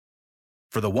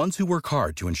For the ones who work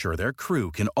hard to ensure their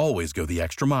crew can always go the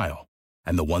extra mile,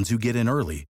 and the ones who get in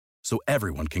early so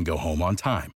everyone can go home on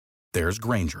time, there's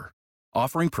Grainger,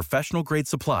 offering professional-grade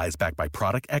supplies backed by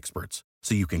product experts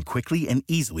so you can quickly and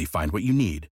easily find what you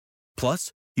need.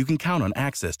 Plus, you can count on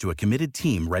access to a committed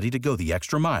team ready to go the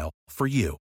extra mile for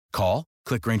you. Call,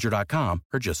 click Grainger.com,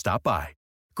 or just stop by.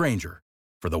 Grainger,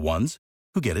 for the ones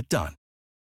who get it done.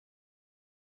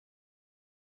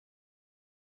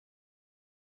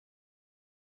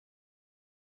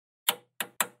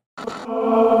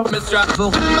 With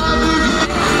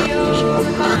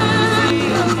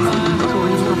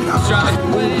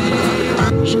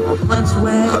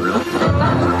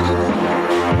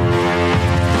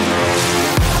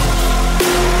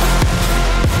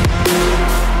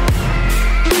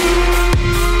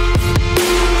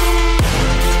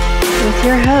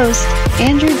your host,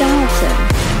 Andrew Donaldson.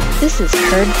 This is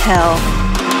Heard Tell.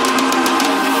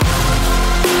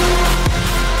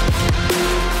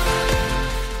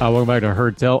 Welcome back to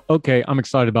Heard Tell. Okay, I'm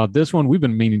excited about this one. We've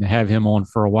been meaning to have him on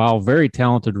for a while. Very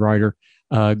talented writer,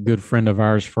 good friend of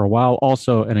ours for a while.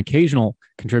 Also an occasional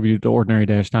contributor to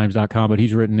ordinary-times.com, but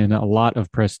he's written in a lot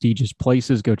of prestigious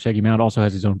places. Go check him out. Also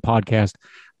has his own podcast,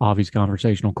 Avi's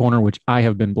Conversational Corner, which I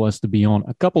have been blessed to be on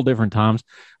a couple different times.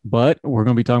 But we're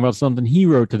going to be talking about something he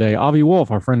wrote today. Avi Wolf,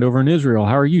 our friend over in Israel.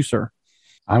 How are you, sir?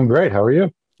 I'm great. How are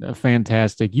you?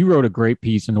 Fantastic. You wrote a great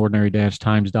piece in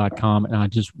ordinary-times.com, and I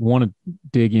just want to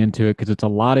dig into it because it's a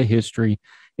lot of history.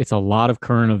 It's a lot of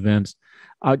current events.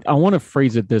 I want to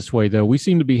phrase it this way, though. We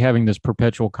seem to be having this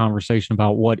perpetual conversation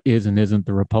about what is and isn't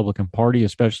the Republican Party,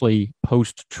 especially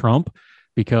post-Trump,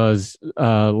 because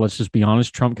let's just be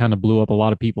honest, Trump kind of blew up a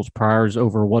lot of people's priors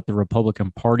over what the Republican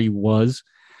Party was.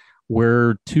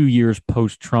 We're 2 years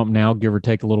post-Trump now, give or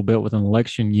take a little bit with an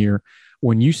election year.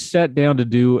 When you sat down to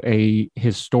do a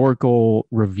historical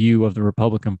review of the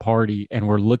Republican Party and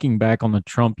we're looking back on the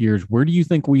Trump years, where do you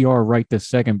think we are right this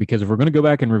second? Because if we're going to go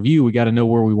back and review, we got to know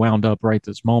where we wound up right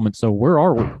this moment. So where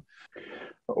are we?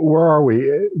 Where are we?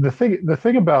 The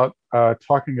thing about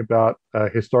talking about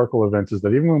historical events is that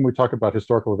even when we talk about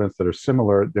historical events that are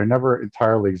similar, they're never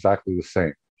entirely exactly the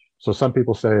same. So some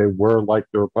people say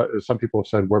some people have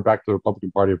said we're back to the Republican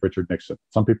Party of Richard Nixon.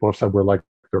 Some people have said we're like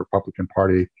the Republican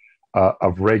Party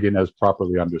of Reagan as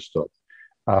properly understood.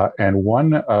 And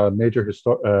one major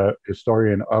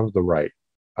historian of the right,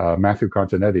 Matthew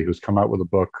Continetti, who's come out with a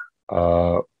book,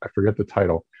 I forget the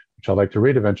title, which I'd like to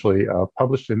read eventually,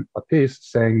 published in a piece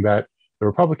saying that the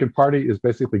Republican Party is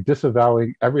basically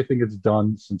disavowing everything it's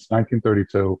done since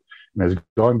 1932 and is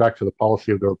going back to the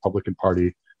policy of the Republican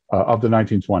Party of the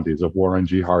 1920s, of Warren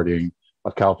G. Harding,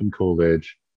 of Calvin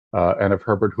Coolidge, and of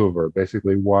Herbert Hoover,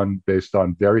 basically one based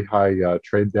on very high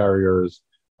trade barriers,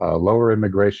 lower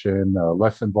immigration,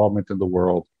 less involvement in the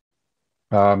world.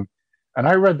 And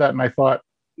I read that and I thought,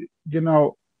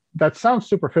 that sounds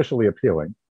superficially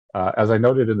appealing. As I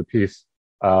noted in the piece,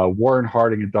 Warren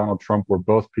Harding and Donald Trump were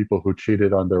both people who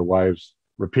cheated on their wives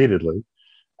repeatedly.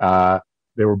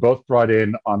 They were both brought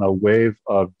in on a wave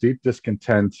of deep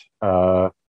discontent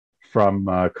from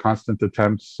constant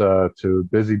attempts to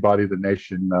busybody the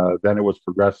nation. Then it was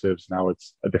progressives. Now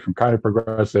it's a different kind of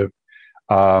progressive.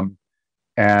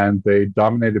 And they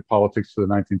dominated politics for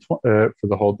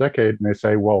the whole decade. And they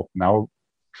say, well, now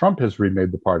Trump has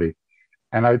remade the party.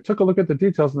 And I took a look at the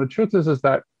details. And the truth is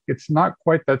that it's not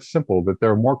quite that simple, that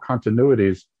there are more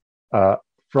continuities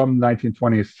from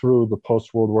 1920s through the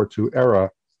post-World War II era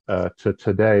to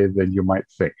today than you might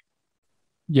think.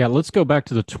 Yeah, let's go back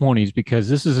to the 20s because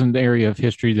this is an area of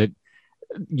history that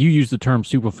you use the term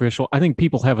superficial. I think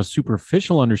people have a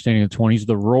superficial understanding of the 20s,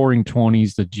 the roaring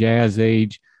 20s, the jazz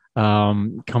age,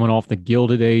 coming off the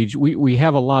Gilded Age. We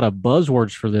have a lot of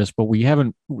buzzwords for this, but we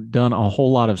haven't done a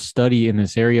whole lot of study in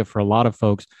this area for a lot of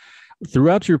folks.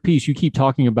 Throughout your piece, you keep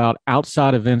talking about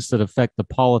outside events that affect the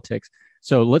politics.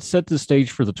 So let's set the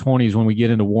stage for the 20s when we get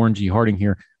into Warren G. Harding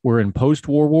here. We're in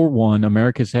post-World War I.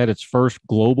 America's had its first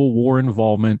global war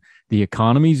involvement. The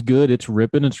economy's good. It's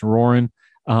ripping. It's roaring.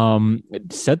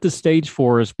 Set the stage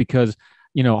for us because,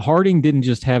 Harding didn't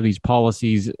just have these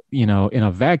policies, in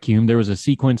a vacuum. There was a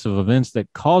sequence of events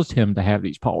that caused him to have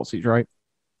these policies, right?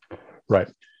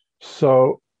 Right.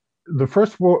 So the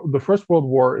First World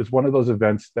War is one of those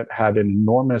events that had an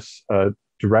enormous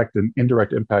direct and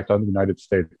indirect impact on the United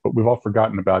States, but we've all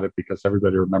forgotten about it because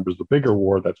everybody remembers the bigger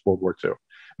war, that's World War II.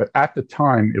 But at the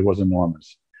time, it was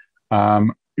enormous.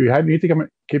 You need to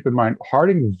keep in mind,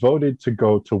 Harding voted to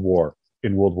go to war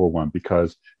in World War I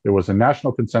because there was a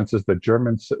national consensus that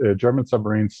German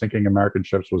submarines sinking American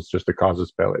ships was just a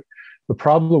casus belli. The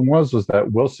problem was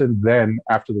that Wilson then,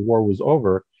 after the war was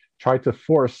over, tried to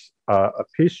force a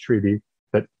peace treaty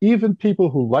that even people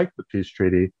who liked the peace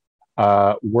treaty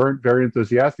weren't very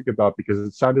enthusiastic about, because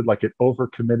it sounded like it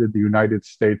overcommitted the United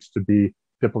States to be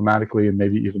diplomatically and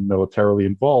maybe even militarily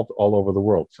involved all over the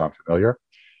world. Sound familiar?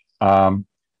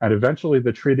 And eventually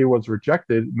the treaty was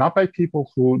rejected, not by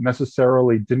people who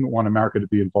necessarily didn't want America to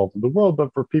be involved in the world,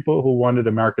 but for people who wanted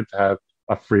America to have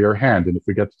a freer hand. And if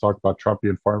we get to talk about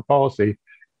Trumpian foreign policy,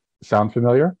 sound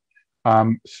familiar?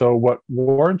 So what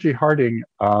Warren G. Harding,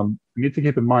 you need to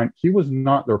keep in mind, he was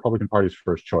not the Republican Party's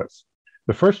first choice.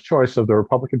 The first choice of the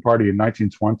Republican Party in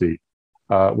 1920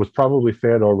 was probably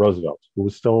Theodore Roosevelt, who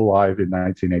was still alive in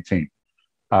 1918.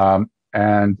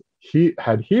 And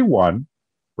had he won,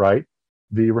 right,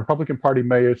 the Republican Party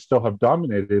may still have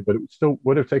dominated, but it still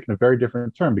would have taken a very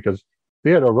different turn, because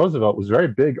Theodore Roosevelt was very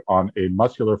big on a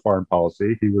muscular foreign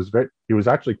policy. He was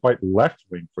actually quite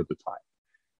left-wing for the time.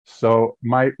 So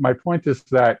my point is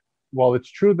that while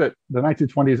it's true that the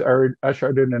 1920s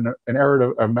ushered in an era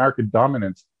of American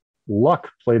dominance, luck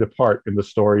played a part in the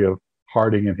story of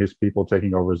Harding and his people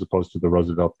taking over as opposed to the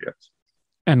Rooseveltians.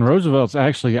 And Roosevelt's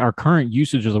actually, our current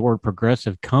usage of the word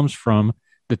progressive comes from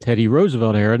the Teddy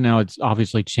Roosevelt era. Now it's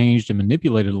obviously changed and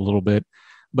manipulated a little bit,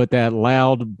 but that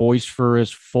loud, boisterous,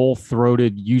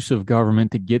 full-throated use of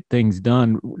government to get things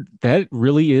done, that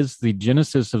really is the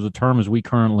genesis of the term as we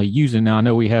currently use it. Now, I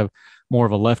know we have more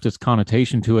of a leftist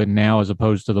connotation to it now as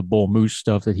opposed to the Bull Moose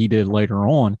stuff that he did later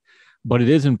on, but it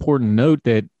is important to note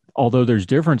that although there's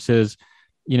differences,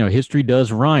 history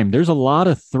does rhyme. There's a lot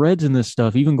of threads in this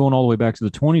stuff, even going all the way back to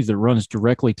the 20s, that runs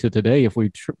directly to today if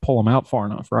we pull them out far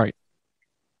enough, right?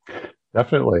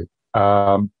 Definitely.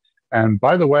 And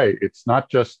by the way, it's not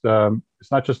just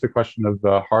a question of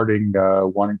Harding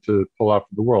wanting to pull out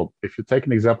from the world. If you take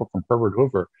an example from Herbert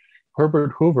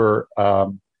Hoover,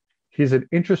 he's an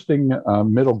interesting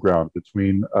middle ground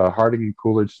between Harding and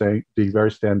Coolidge, being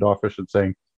very standoffish and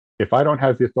saying, if I don't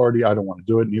have the authority, I don't want to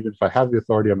do it. And even if I have the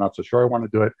authority, I'm not so sure I want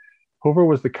to do it. Hoover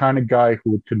was the kind of guy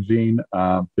who would convene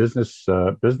business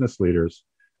leaders,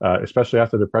 especially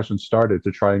after the Depression started,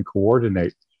 to try and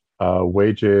coordinate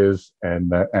wages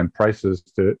and prices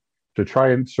to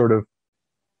try and sort of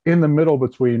in the middle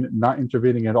between not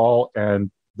intervening at all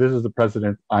and this is the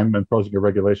president, I'm imposing a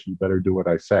regulation, you better do what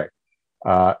I say.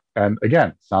 And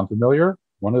again, sound familiar?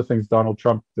 One of the things Donald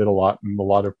Trump did a lot, and a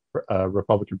lot of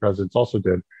Republican presidents also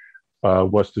did,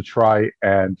 was to try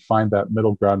and find that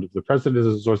middle ground of the president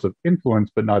as a source of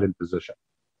influence, but not imposition.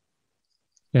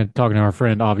 Yeah, talking to our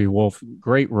friend Avi Wolf,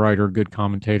 great writer, good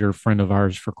commentator, friend of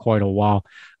ours for quite a while.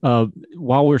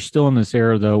 While we're still in this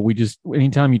era, though,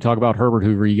 anytime you talk about Herbert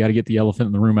Hoover, you got to get the elephant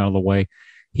in the room out of the way.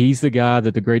 He's the guy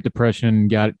that the Great Depression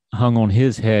got hung on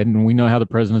his head, and we know how the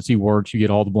presidency works. You get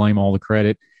all the blame, all the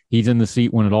credit. He's in the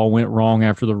seat when it all went wrong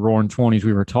after the Roaring '20s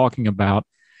we were talking about.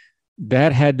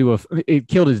 That had to have it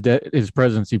killed his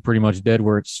presidency pretty much dead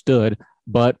where it stood.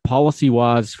 But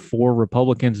policy-wise for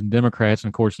Republicans and Democrats, and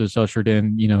of course this ushered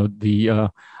in, the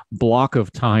block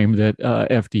of time that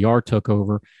FDR took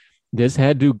over. This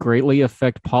had to greatly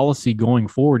affect policy going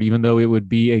forward, even though it would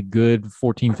be a good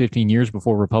 14, 15 years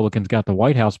before Republicans got the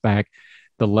White House back.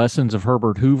 The lessons of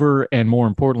Herbert Hoover, and more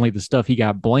importantly, the stuff he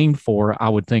got blamed for, I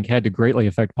would think had to greatly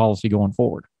affect policy going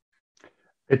forward.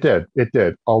 It did.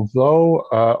 Although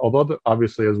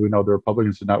obviously, as we know, the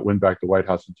Republicans did not win back the White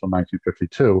House until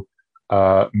 1952.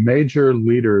 Major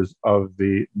leaders of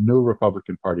the new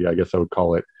Republican Party, I guess I would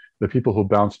call it, the people who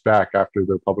bounced back after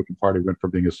the Republican Party went from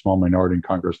being a small minority in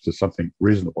Congress to something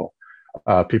reasonable.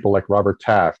 People like Robert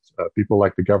Taft, people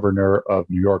like the governor of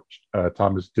New York,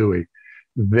 Thomas Dewey,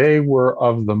 they were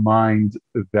of the mind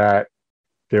that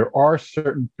there are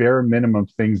certain bare minimum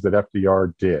things that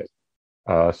FDR did,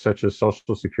 such as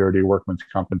Social Security, workmen's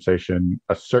compensation,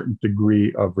 a certain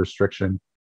degree of restriction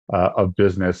of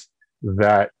business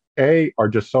that A, are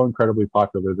just so incredibly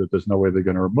popular that there's no way they're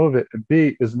going to remove it, and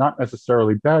B, is not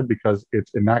necessarily bad because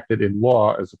it's enacted in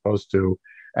law as opposed to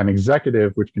an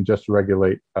executive which can just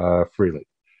regulate freely.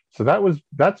 So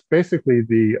that's basically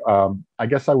the, I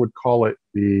guess I would call it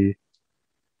the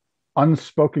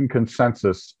unspoken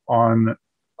consensus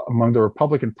among the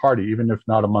Republican Party, even if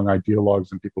not among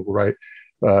ideologues and people who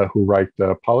write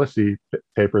policy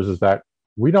papers, is that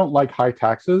we don't like high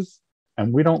taxes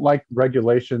and we don't like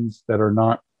regulations that are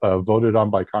not voted on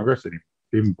by Congress,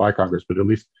 even by Congress, but at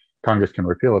least Congress can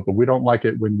repeal it. But we don't like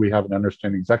it when we have an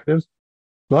understanding executives.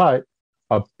 But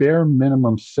a bare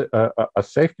minimum, a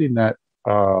safety net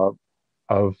of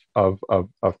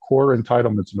core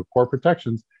entitlements and of core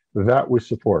protections that we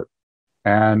support.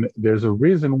 And there's a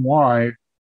reason why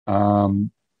Barry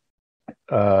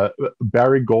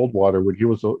Goldwater, when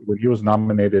he was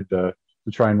nominated to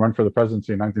try and run for the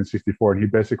presidency in 1964, and he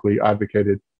basically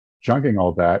advocated junking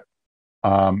all that,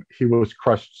 he was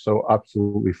crushed so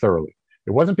absolutely thoroughly.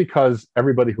 It wasn't because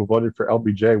everybody who voted for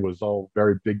LBJ was all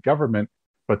very big government,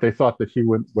 but they thought that he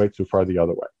went way too far the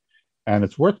other way. And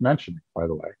it's worth mentioning, by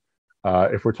the way,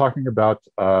 if we're talking about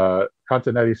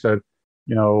Continetti said,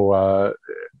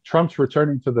 Trump's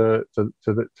returning to the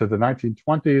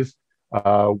 1920s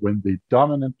when the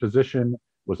dominant position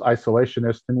was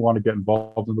isolationist, didn't want to get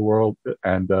involved in the world,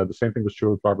 and the same thing was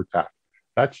true with Robert Taft.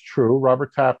 That's true.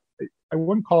 Robert Taft, I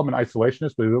wouldn't call him an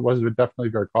isolationist, but he was definitely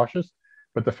very cautious.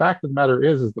 But the fact of the matter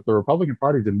is that the Republican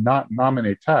Party did not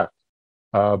nominate Taft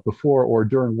before or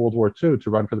during World War II to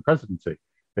run for the presidency.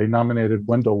 They nominated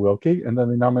Wendell Willkie, and then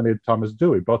they nominated Thomas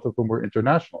Dewey, both of whom were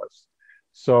internationalists.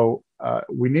 So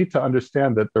we need to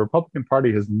understand that the Republican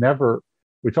Party has never,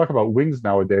 we talk about wings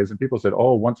nowadays, and people said,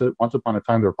 oh, once upon a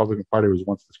time, the Republican Party was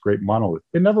once this great monolith.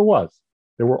 It never was.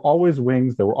 There were always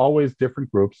wings. There were always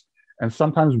different groups. And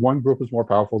sometimes one group is more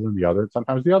powerful than the other.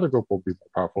 Sometimes the other group will be more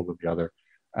powerful than the other.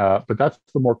 But that's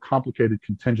the more complicated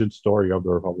contingent story of the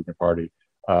Republican Party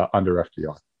under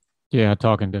FDR. Yeah,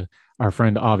 talking to our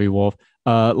friend Avi Wolf.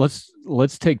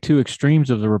 Let's take two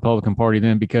extremes of the Republican Party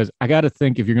then, because I got to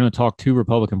think if you're going to talk two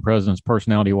Republican presidents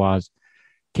personality-wise,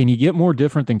 can you get more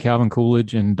different than Calvin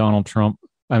Coolidge and Donald Trump?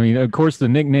 I mean, of course, the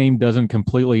nickname doesn't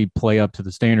completely play up to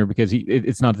the standard because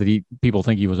it's not that people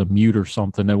think he was a mute or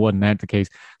something. That wasn't that the case.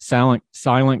 Silent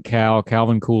Cal,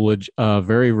 Calvin Coolidge, a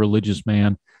very religious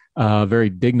man, very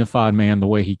dignified man. The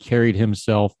way he carried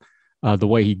himself, the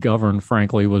way he governed,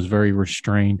 frankly, was very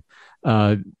restrained.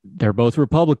 They're both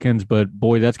Republicans, but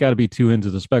boy, that's got to be two ends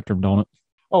of the spectrum, don't it?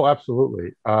 Oh,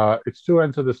 absolutely. It's two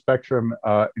ends of the spectrum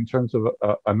in terms of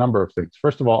a number of things.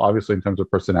 First of all, obviously, in terms of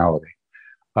personality.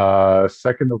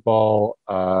 Second of all,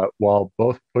 while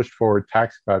both pushed forward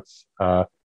tax cuts,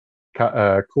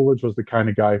 Coolidge was the kind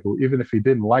of guy who, even if he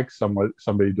didn't like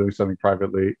somebody doing something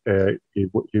privately, he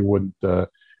wouldn't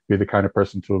be the kind of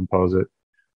person to impose it.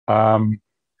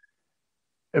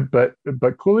 But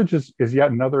Coolidge is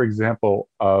yet another example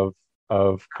of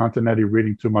Continetti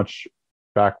reading too much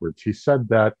backwards. He said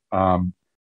that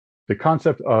the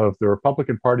concept of the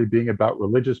Republican Party being about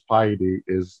religious piety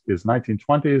is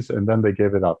 1920s, and then they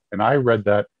gave it up. And I read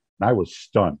that, and I was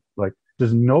stunned. Like,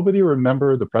 does nobody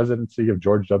remember the presidency of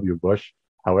George W. Bush?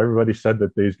 How everybody said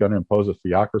that he's going to impose a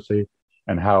theocracy,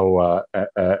 and how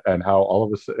all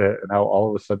of a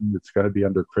sudden it's going to be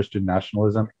under Christian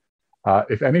nationalism.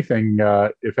 If anything,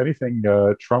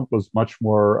 Trump was much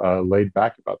more laid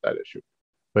back about that issue.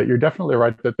 But you're definitely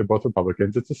right that they're both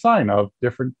Republicans. It's a sign of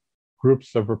different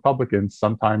groups of Republicans.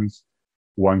 Sometimes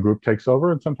one group takes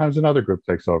over, and sometimes another group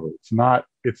takes over. It's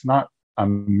not a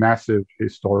massive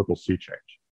historical sea change.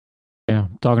 Yeah,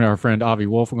 talking to our friend Avi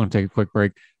Wolf, we're going to take a quick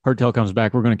break. Heard Tell comes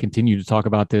back. We're going to continue to talk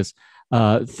about this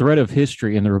thread of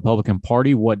history in the Republican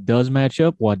Party, what does match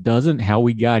up, what doesn't, how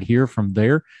we got here from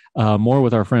there. More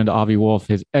with our friend Avi Wolf,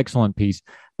 his excellent piece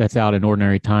that's out in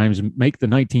Ordinary Times, Make the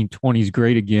 1920s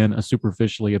Great Again, a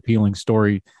superficially appealing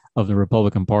story of the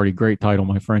Republican Party. Great title,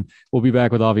 my friend. We'll be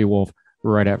back with Avi Wolf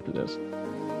right after this.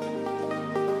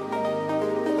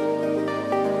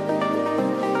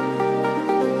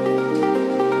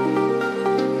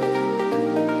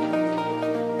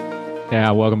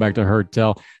 Yeah, welcome back to Heard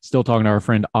Tell. Still talking to our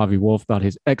friend Avi Wolf about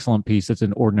his excellent piece that's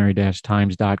in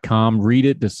ordinary-times.com. Read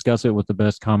it, discuss it with the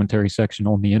best commentary section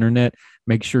on the internet.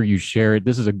 Make sure you share it.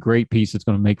 This is a great piece that's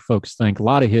going to make folks think. A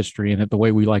lot of history in it, the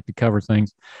way we like to cover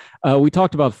things. We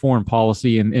talked about foreign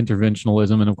policy and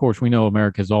interventionalism, and of course, we know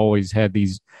America has always had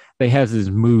these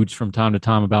moods from time to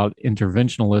time about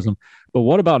interventionalism. But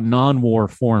what about non-war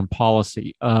foreign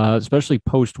policy, especially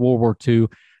post-World War II?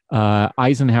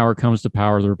 Eisenhower comes to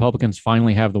power. The Republicans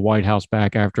finally have the White House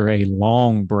back after a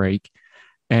long break.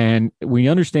 And we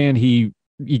understand you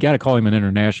got to call him an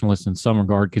internationalist in some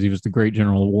regard because he was the great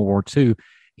general of World War II.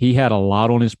 He had a lot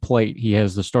on his plate. He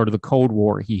has the start of the Cold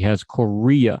War. He has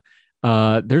Korea.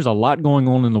 There's a lot going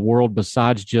on in the world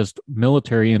besides just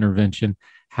military intervention.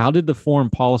 How did the foreign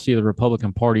policy of the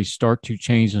Republican Party start to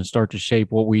change and start to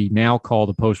shape what we now call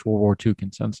the post-World War II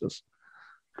consensus?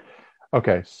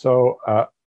 Okay, so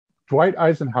Dwight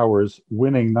Eisenhower's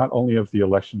winning not only of the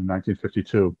election in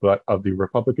 1952, but of the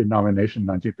Republican nomination in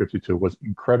 1952 was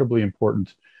incredibly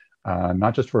important,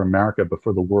 not just for America, but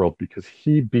for the world, because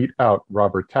he beat out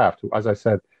Robert Taft, who, as I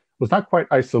said, was not quite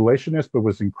isolationist, but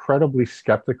was incredibly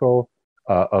skeptical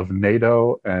of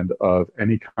NATO and of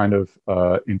any kind of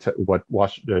what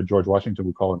George Washington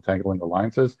would call entangling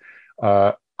alliances.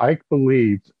 Ike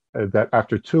believed that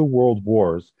after two world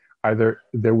wars,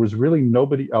 there was really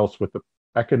nobody else with the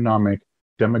economic,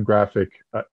 demographic,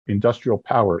 industrial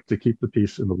power to keep the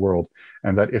peace in the world,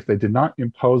 and that if they did not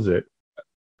impose it,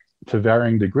 to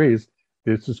varying degrees,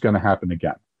 this is going to happen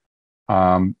again.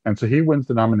 And so he wins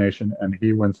the nomination and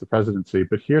he wins the presidency.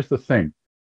 But here's the thing.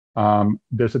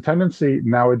 There's a tendency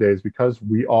nowadays, because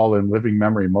we all in living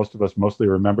memory, most of us mostly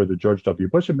remember the George W.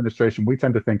 Bush administration, we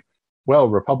tend to think, well,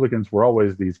 Republicans were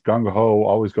always these gung-ho,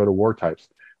 always go to war types.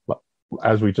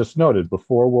 As we just noted,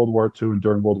 before World War II and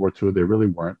during World War II, they really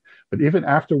weren't. But even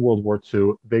after World War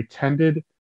II, they tended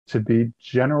to be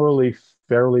generally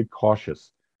fairly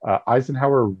cautious.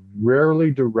 Eisenhower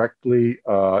rarely directly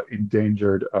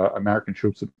endangered American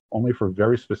troops, only for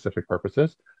very specific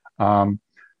purposes.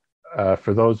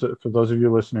 For those of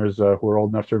you listeners who are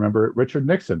old enough to remember, Richard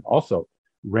Nixon also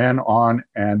ran on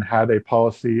and had a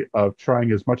policy of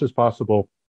trying as much as possible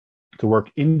to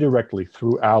work indirectly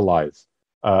through allies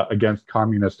against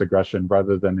communist aggression,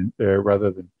 rather than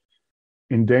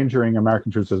endangering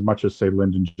American troops as much as, say,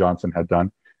 Lyndon Johnson had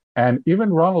done. And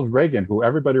even Ronald Reagan, who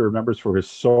everybody remembers for his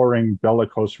soaring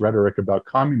bellicose rhetoric about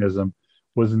communism,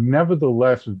 was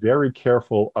nevertheless very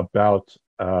careful about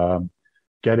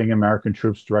getting American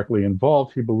troops directly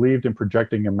involved. He believed in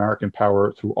projecting American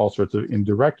power through all sorts of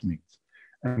indirect means.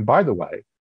 And by the way,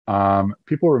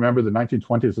 people remember the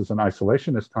 1920s as an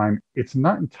isolationist time. It's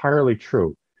not entirely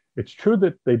true. It's true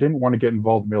that they didn't want to get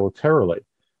involved militarily,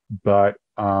 but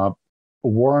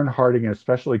Warren Harding and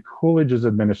especially Coolidge's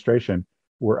administration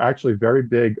were actually very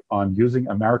big on using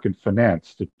American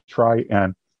finance to try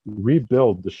and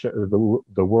rebuild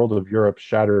the world of Europe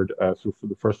shattered through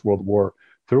the First World War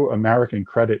through American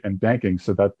credit and banking,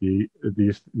 so that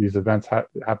these events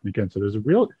happen again. So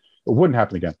it wouldn't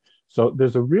happen again. So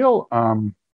there's a real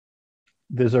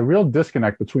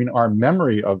disconnect between our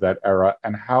memory of that era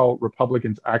and how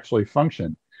Republicans actually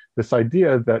function. This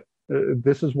idea that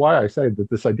this is why I say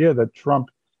that this idea that Trump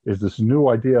is this new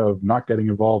idea of not getting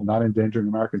involved, not endangering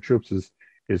American troops is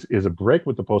a break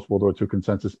with the post-World War II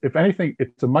consensus. If anything,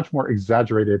 it's a much more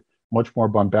exaggerated, much more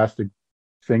bombastic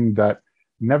thing that,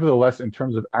 nevertheless, in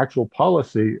terms of actual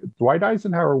policy, Dwight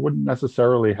Eisenhower wouldn't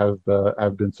necessarily have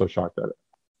been so shocked at it.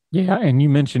 Yeah, and you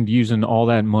mentioned using all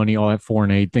that money, all that foreign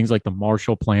aid, things like the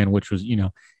Marshall Plan, which was,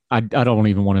 I don't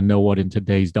even want to know what in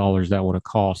today's dollars that would have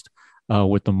cost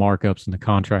with the markups and the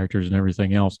contractors and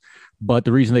everything else. But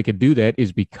the reason they could do that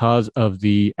is because of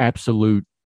the absolute,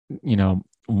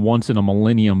 once in a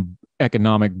millennium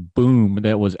economic boom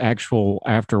that was actual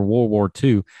after World War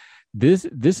II.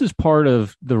 This is part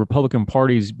of the Republican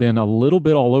Party's been a little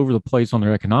bit all over the place on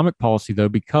their economic policy, though,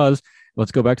 because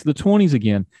let's go back to the 20s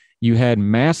again. You had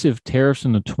massive tariffs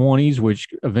in the 20s, which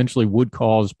eventually would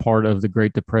cause part of the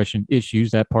Great Depression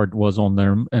issues. That part was on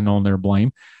them and on their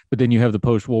blame. But then you have the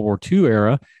post-World War II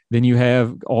era. Then you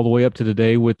have all the way up to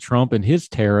today with Trump and his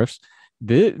tariffs.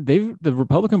 The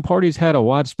Republican Party's had a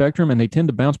wide spectrum, and they tend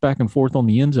to bounce back and forth on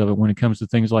the ends of it when it comes to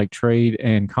things like trade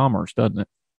and commerce, doesn't it?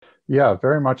 Yeah,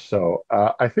 very much so.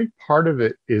 I think part of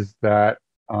it is that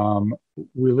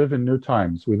we live in new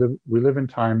times. We live in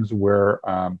times where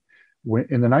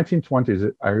in the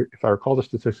 1920s, if I recall the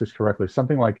statistics correctly,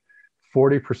 something like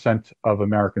 40% of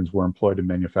Americans were employed in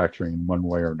manufacturing in one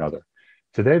way or another.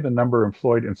 Today, the number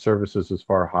employed in services is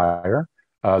far higher.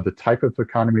 The type of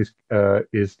economies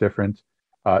is different.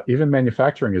 Even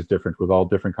manufacturing is different, with all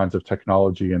different kinds of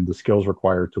technology and the skills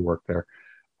required to work there.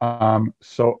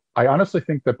 So I honestly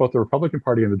think that both the Republican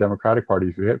Party and the Democratic Party,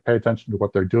 if you pay attention to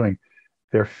what they're doing,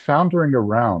 they're foundering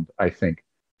around, I think,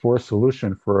 for a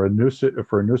solution for a new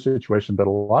situation that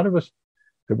a lot of us,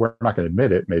 that we're not going to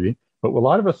admit it maybe, but a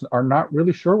lot of us are not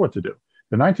really sure what to do.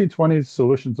 The 1920s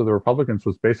solutions of the Republicans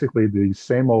was basically the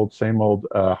same old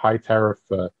high tariff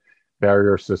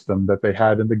barrier system that they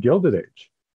had in the Gilded Age.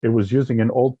 It was using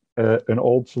an old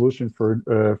solution for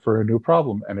a new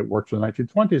problem, and it worked for the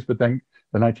 1920s. But then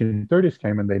the 1930s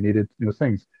came, and they needed new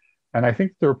things. And I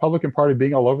think the Republican Party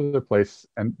being all over the place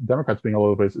and Democrats being all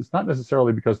over the place, it's not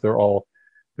necessarily because they're all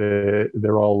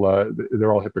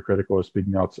hypocritical or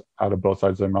speaking out of both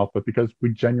sides of their mouth, but because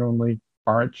we genuinely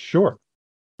aren't sure.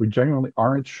 We genuinely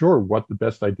aren't sure what the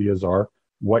best ideas are,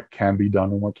 what can be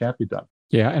done and what can't be done.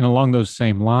 Yeah, and along those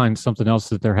same lines, something else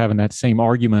that they're having that same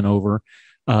argument over,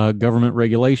 government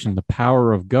regulation, the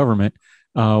power of government.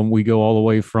 We go all the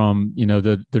way from,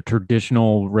 the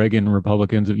traditional Reagan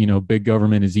Republicans of, big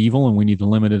government is evil and we need to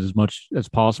limit it as much as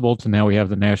possible, to now we have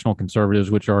the national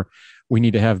conservatives, which are, we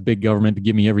need to have big government to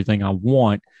give me everything I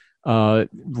want.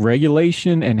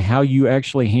 Regulation and how you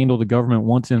actually handle the government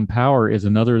once in power is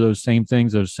another of those same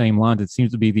things, those same lines. It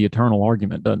seems to be the eternal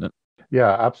argument, doesn't it?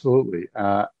 Yeah, absolutely.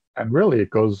 And really, it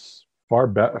goes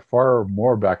far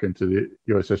more back into the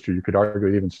U.S. history. You could argue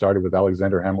it even started with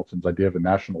Alexander Hamilton's idea of a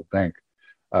national bank,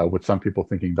 with some people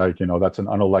thinking that, that's an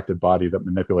unelected body that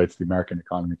manipulates the American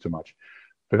economy too much.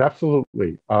 But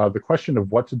absolutely, the question of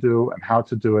what to do and how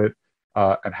to do it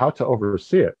and how to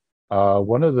oversee it.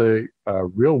 One of the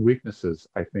real weaknesses,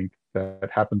 I think,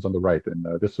 that happens on the right, and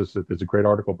there's a great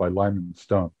article by Lyman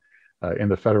Stone in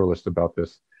the Federalist about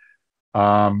this,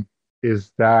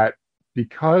 is that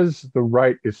because the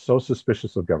right is so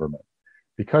suspicious of government,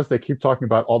 because they keep talking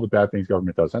about all the bad things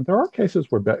government does, and there are cases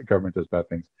where government does bad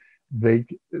things,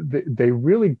 they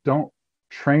really don't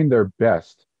train their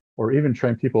best or even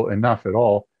train people enough at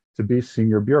all to be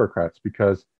senior bureaucrats.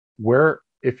 Because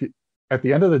if you, at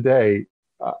the end of the day,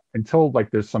 until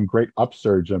like there's some great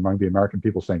upsurge among the American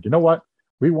people saying, you know what,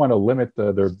 we want to limit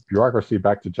their bureaucracy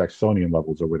back to Jacksonian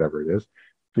levels or whatever it is,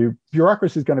 the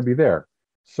bureaucracy is going to be there.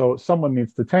 So someone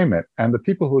needs to tame it, and the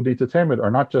people who need to tame it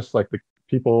are not just like the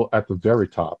people at the very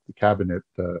top, the cabinet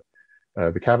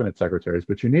secretaries,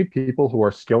 but you need people who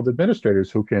are skilled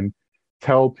administrators who can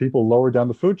tell people lower down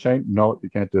the food chain, no, you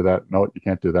can't do that. No, you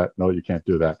can't do that. No, you can't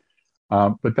do that.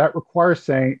 But that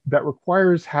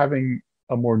requires having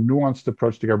a more nuanced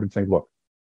approach to government, saying, look,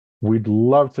 we'd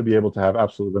love to be able to have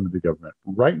absolute limited government.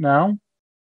 Right now,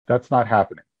 that's not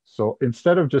happening. So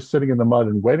instead of just sitting in the mud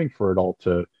and waiting for it all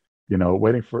to,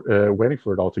 waiting for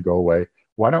it all to go away,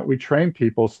 why don't we train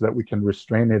people so that we can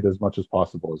restrain it as much as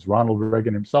possible? As Ronald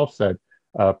Reagan himself said,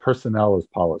 personnel is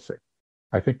policy.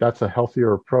 I think that's a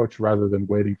healthier approach rather than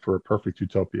waiting for a perfect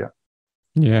utopia.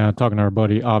 Yeah, talking to our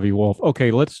buddy Avi Wolf.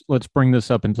 Okay, let's bring this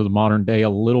up into the modern day a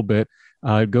little bit.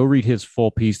 Go read his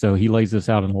full piece, though. He lays this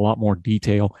out in a lot more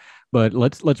detail. But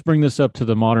let's bring this up to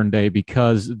the modern day,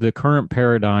 because the current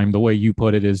paradigm, the way you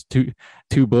put it, is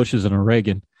two Bushes and a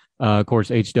Reagan. Of course,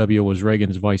 HW was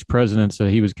Reagan's vice president, so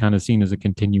he was kind of seen as a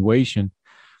continuation.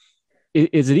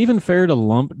 Is it even fair to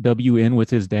lump W in with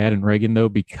his dad and Reagan, though?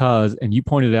 Because, and you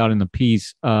pointed out in the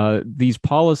piece, these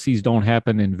policies don't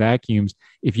happen in vacuums.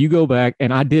 If you go back,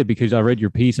 and I did because I read your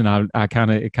piece, and it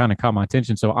kind of caught my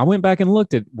attention. So I went back and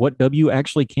looked at what W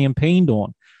actually campaigned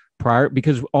on prior,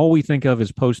 because all we think of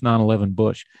is post 9/11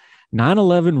 Bush.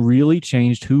 9/11 really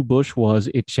changed who Bush was.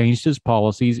 It changed his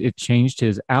policies. It changed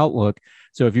his outlook.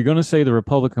 So if you're going to say the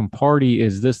Republican Party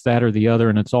is this, that, or the other,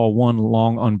 and it's all one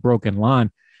long unbroken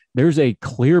line, there's a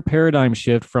clear paradigm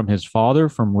shift from his father,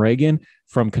 from Reagan,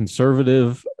 from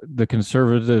the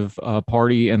conservative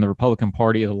party and the Republican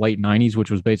Party of the late 90s, which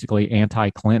was basically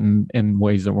anti-Clinton in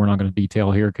ways that we're not going to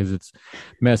detail here because it's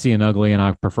messy and ugly, and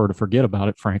I prefer to forget about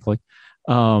it, frankly.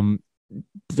 W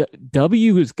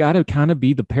has got to kind of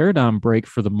be the paradigm break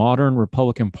for the modern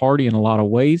Republican Party in a lot of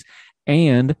ways,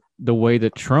 and the way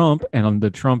that Trump and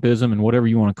the Trumpism and whatever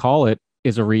you want to call it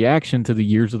is a reaction to the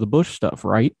years of the Bush stuff,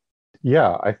 right?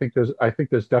 Yeah, I think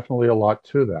there's definitely a lot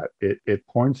to that. It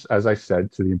points, as I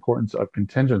said, to the importance of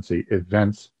contingency.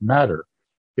 Events matter.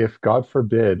 If, God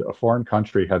forbid, a foreign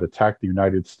country had attacked the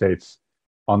United States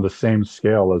on the same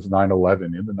scale as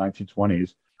 9/11 in the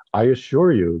 1920s, I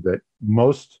assure you that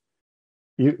most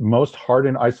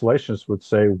hardened isolationists would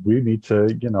say we need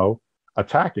to,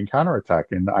 attack and counterattack.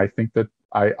 And I think that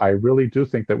I really do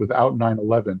think that without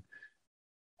 9/11,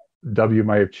 W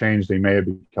may have changed. They may have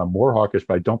become more hawkish,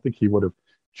 but I don't think he would have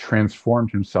transformed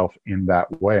himself in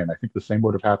that way. And I think the same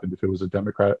would have happened if it was a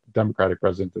Democratic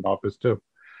president in office too.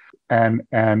 And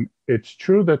it's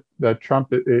true that Trump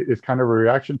is kind of a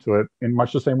reaction to it in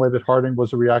much the same way that Harding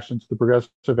was a reaction to the progressive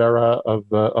era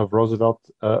of Roosevelt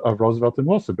and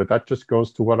Wilson. But that just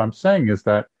goes to what I'm saying, is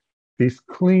that these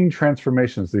clean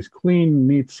transformations, these clean,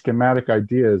 neat schematic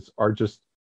ideas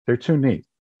they're too neat.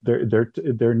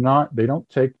 They're not. They don't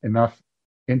take enough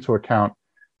into account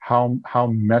how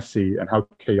messy and how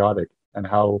chaotic and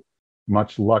how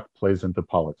much luck plays into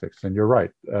politics. And you're right.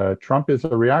 Trump is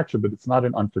a reaction, but it's not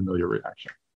an unfamiliar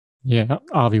reaction. Yeah,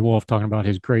 Avi Wolf talking about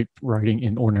his great writing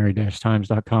in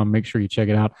ordinary-times.com. Make sure you check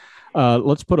it out.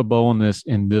 Let's put a bow on this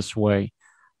in this way.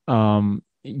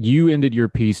 You ended your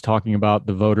piece talking about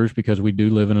the voters, because we do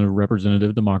live in a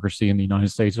representative democracy in the United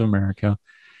States of America.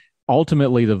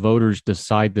 Ultimately, the voters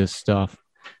decide this stuff.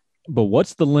 But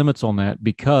what's the limits on that?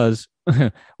 Because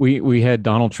we had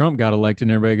Donald Trump got elected,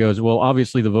 and everybody goes, well,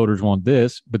 obviously the voters want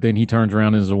this, but then he turns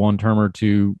around as a one-termer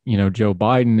to, Joe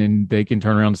Biden, and they can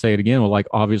turn around and say it again. Well, like,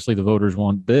 obviously the voters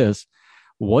want this.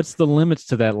 What's the limits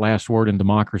to that last word in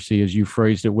democracy, as you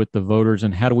phrased it, with the voters?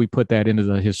 And how do we put that into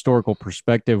the historical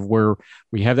perspective where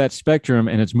we have that spectrum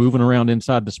and it's moving around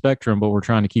inside the spectrum, but we're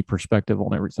trying to keep perspective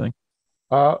on everything?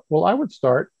 Well, I would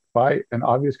start by an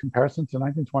obvious comparison to the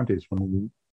 1920s.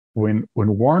 When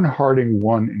Warren Harding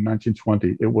won in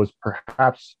 1920, it was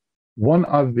perhaps one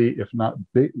of the, if not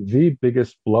the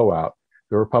biggest blowout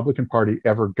the Republican Party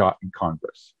ever got in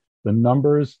Congress. The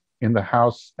numbers in the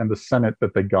House and the Senate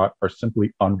that they got are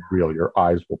simply unreal. Your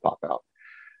eyes will pop out.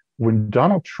 when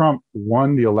Donald Trump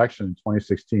won the election in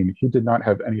 2016, he did not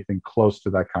have anything close to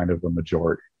that kind of a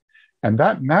majority. And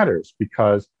that matters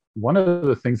because one of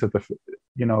the things that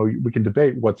we can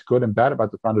debate what's good and bad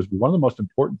about the founders, but one of the most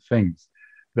important things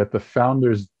that the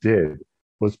founders did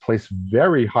was place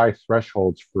very high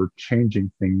thresholds for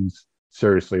changing things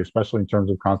seriously, especially in terms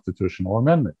of constitutional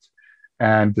amendments.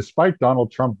 And despite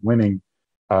Donald Trump winning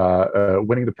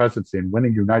the presidency and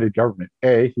winning united government,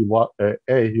 he lost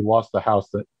the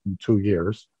House in 2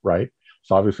 years, right?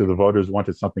 So obviously the voters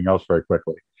wanted something else very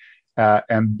quickly.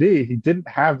 And B, he didn't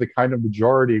have the kind of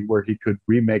majority where he could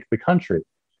remake the country.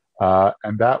 And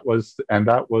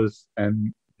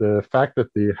the fact that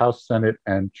the House, Senate,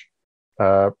 and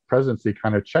presidency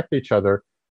kind of checked each other,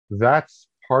 that's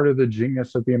part of the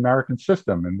genius of the American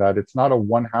system, and that it's not a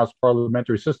one-house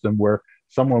parliamentary system where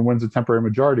someone wins a temporary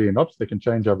majority and oops, they can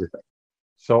change everything.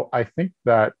 So I think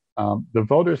that the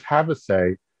voters have a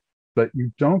say, but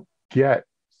you don't get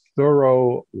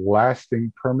thorough,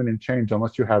 lasting, permanent change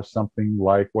unless you have something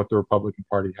like what the Republican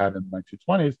Party had in the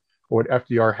 1920s or what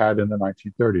FDR had in the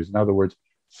 1930s. In other words,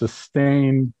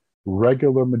 sustained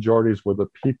regular majorities where the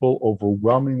people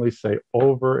overwhelmingly say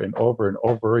over and over and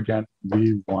over again,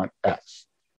 we want X.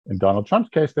 In Donald Trump's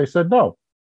case, they said no.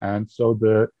 And so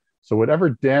whatever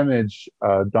damage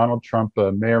Donald Trump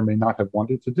may or may not have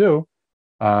wanted to do,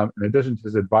 in addition to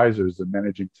his advisors and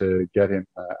managing to get him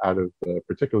out of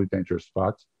particularly dangerous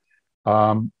spots,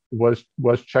 was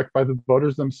checked by the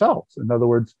voters themselves. In other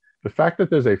words, the fact that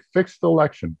there's a fixed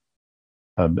election,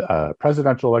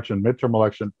 presidential election, midterm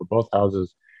election for both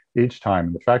houses each time,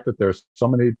 and the fact that there's so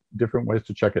many different ways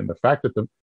to check it, and the fact that the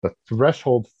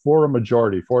threshold for a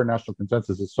majority, for a national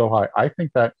consensus is so high, I think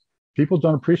that people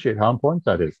don't appreciate how important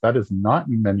that is. That is not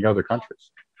in many other countries.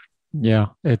 Yeah,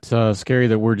 it's scary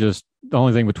that we're just, the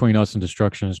only thing between us and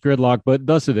destruction is gridlock, but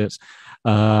thus it is.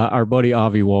 Our buddy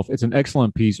Avi Wolf, it's an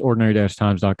excellent piece,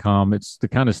 ordinary-times.com. It's the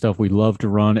kind of stuff we love to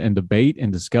run and debate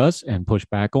and discuss and push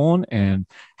back on and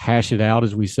hash it out,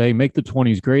 as we say. Make the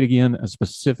 20s great again, a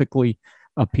superficially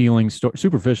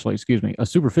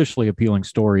appealing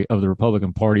story of the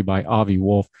Republican Party by Avi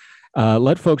Wolf.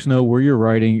 Let folks know where you're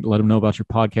writing. Let them know about your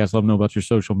podcast. Let them know about your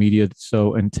social media.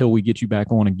 So until we get you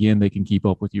back on again, they can keep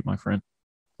up with you, my friend.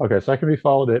 Okay, so I can be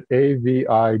followed at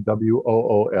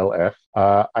AVIWOOLF.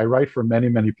 I write for many,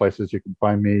 many places. You can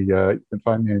find me. You can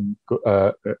find me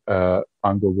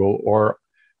on Google or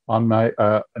on my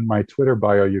in my Twitter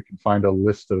bio. You can find a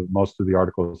list of most of the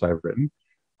articles I've written.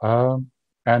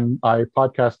 And I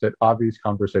podcast at Avi's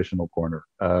Conversational Corner,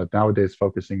 nowadays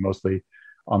focusing mostly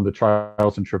on the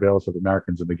trials and travails of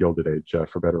Americans in the Gilded Age,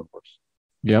 for better or worse.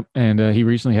 Yep. And he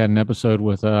recently had an episode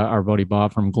with our buddy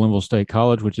Bob from Glenville State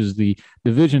College, which is the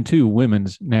Division II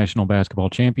Women's National Basketball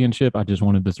Championship. I just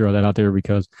wanted to throw that out there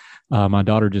because my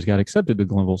daughter just got accepted to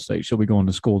Glenville State. She'll be going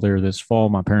to school there this fall.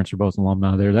 My parents are both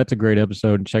alumni there. That's a great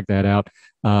episode, and check that out.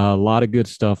 A lot of good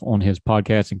stuff on his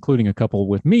podcast, including a couple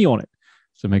with me on it.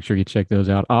 So make sure you check those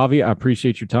out. Avi, I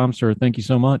appreciate your time, sir. Thank you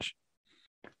so much.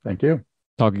 Thank you.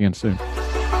 Talk again soon.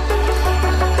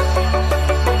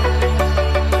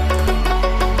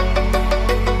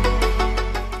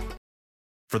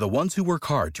 For the ones who work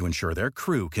hard to ensure their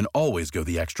crew can always go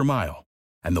the extra mile,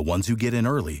 and the ones who get in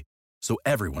early so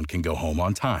everyone can go home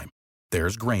on time,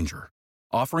 there's Grainger,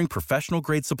 offering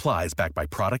professional-grade supplies backed by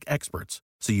product experts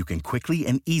so you can quickly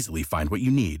and easily find what you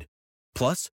need.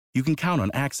 Plus, you can count on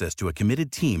access to a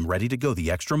committed team ready to go the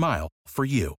extra mile for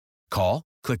you. Call,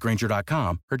 click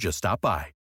Grainger.com, or just stop by.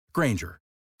 Grainger,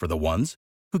 for the ones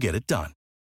who get it done.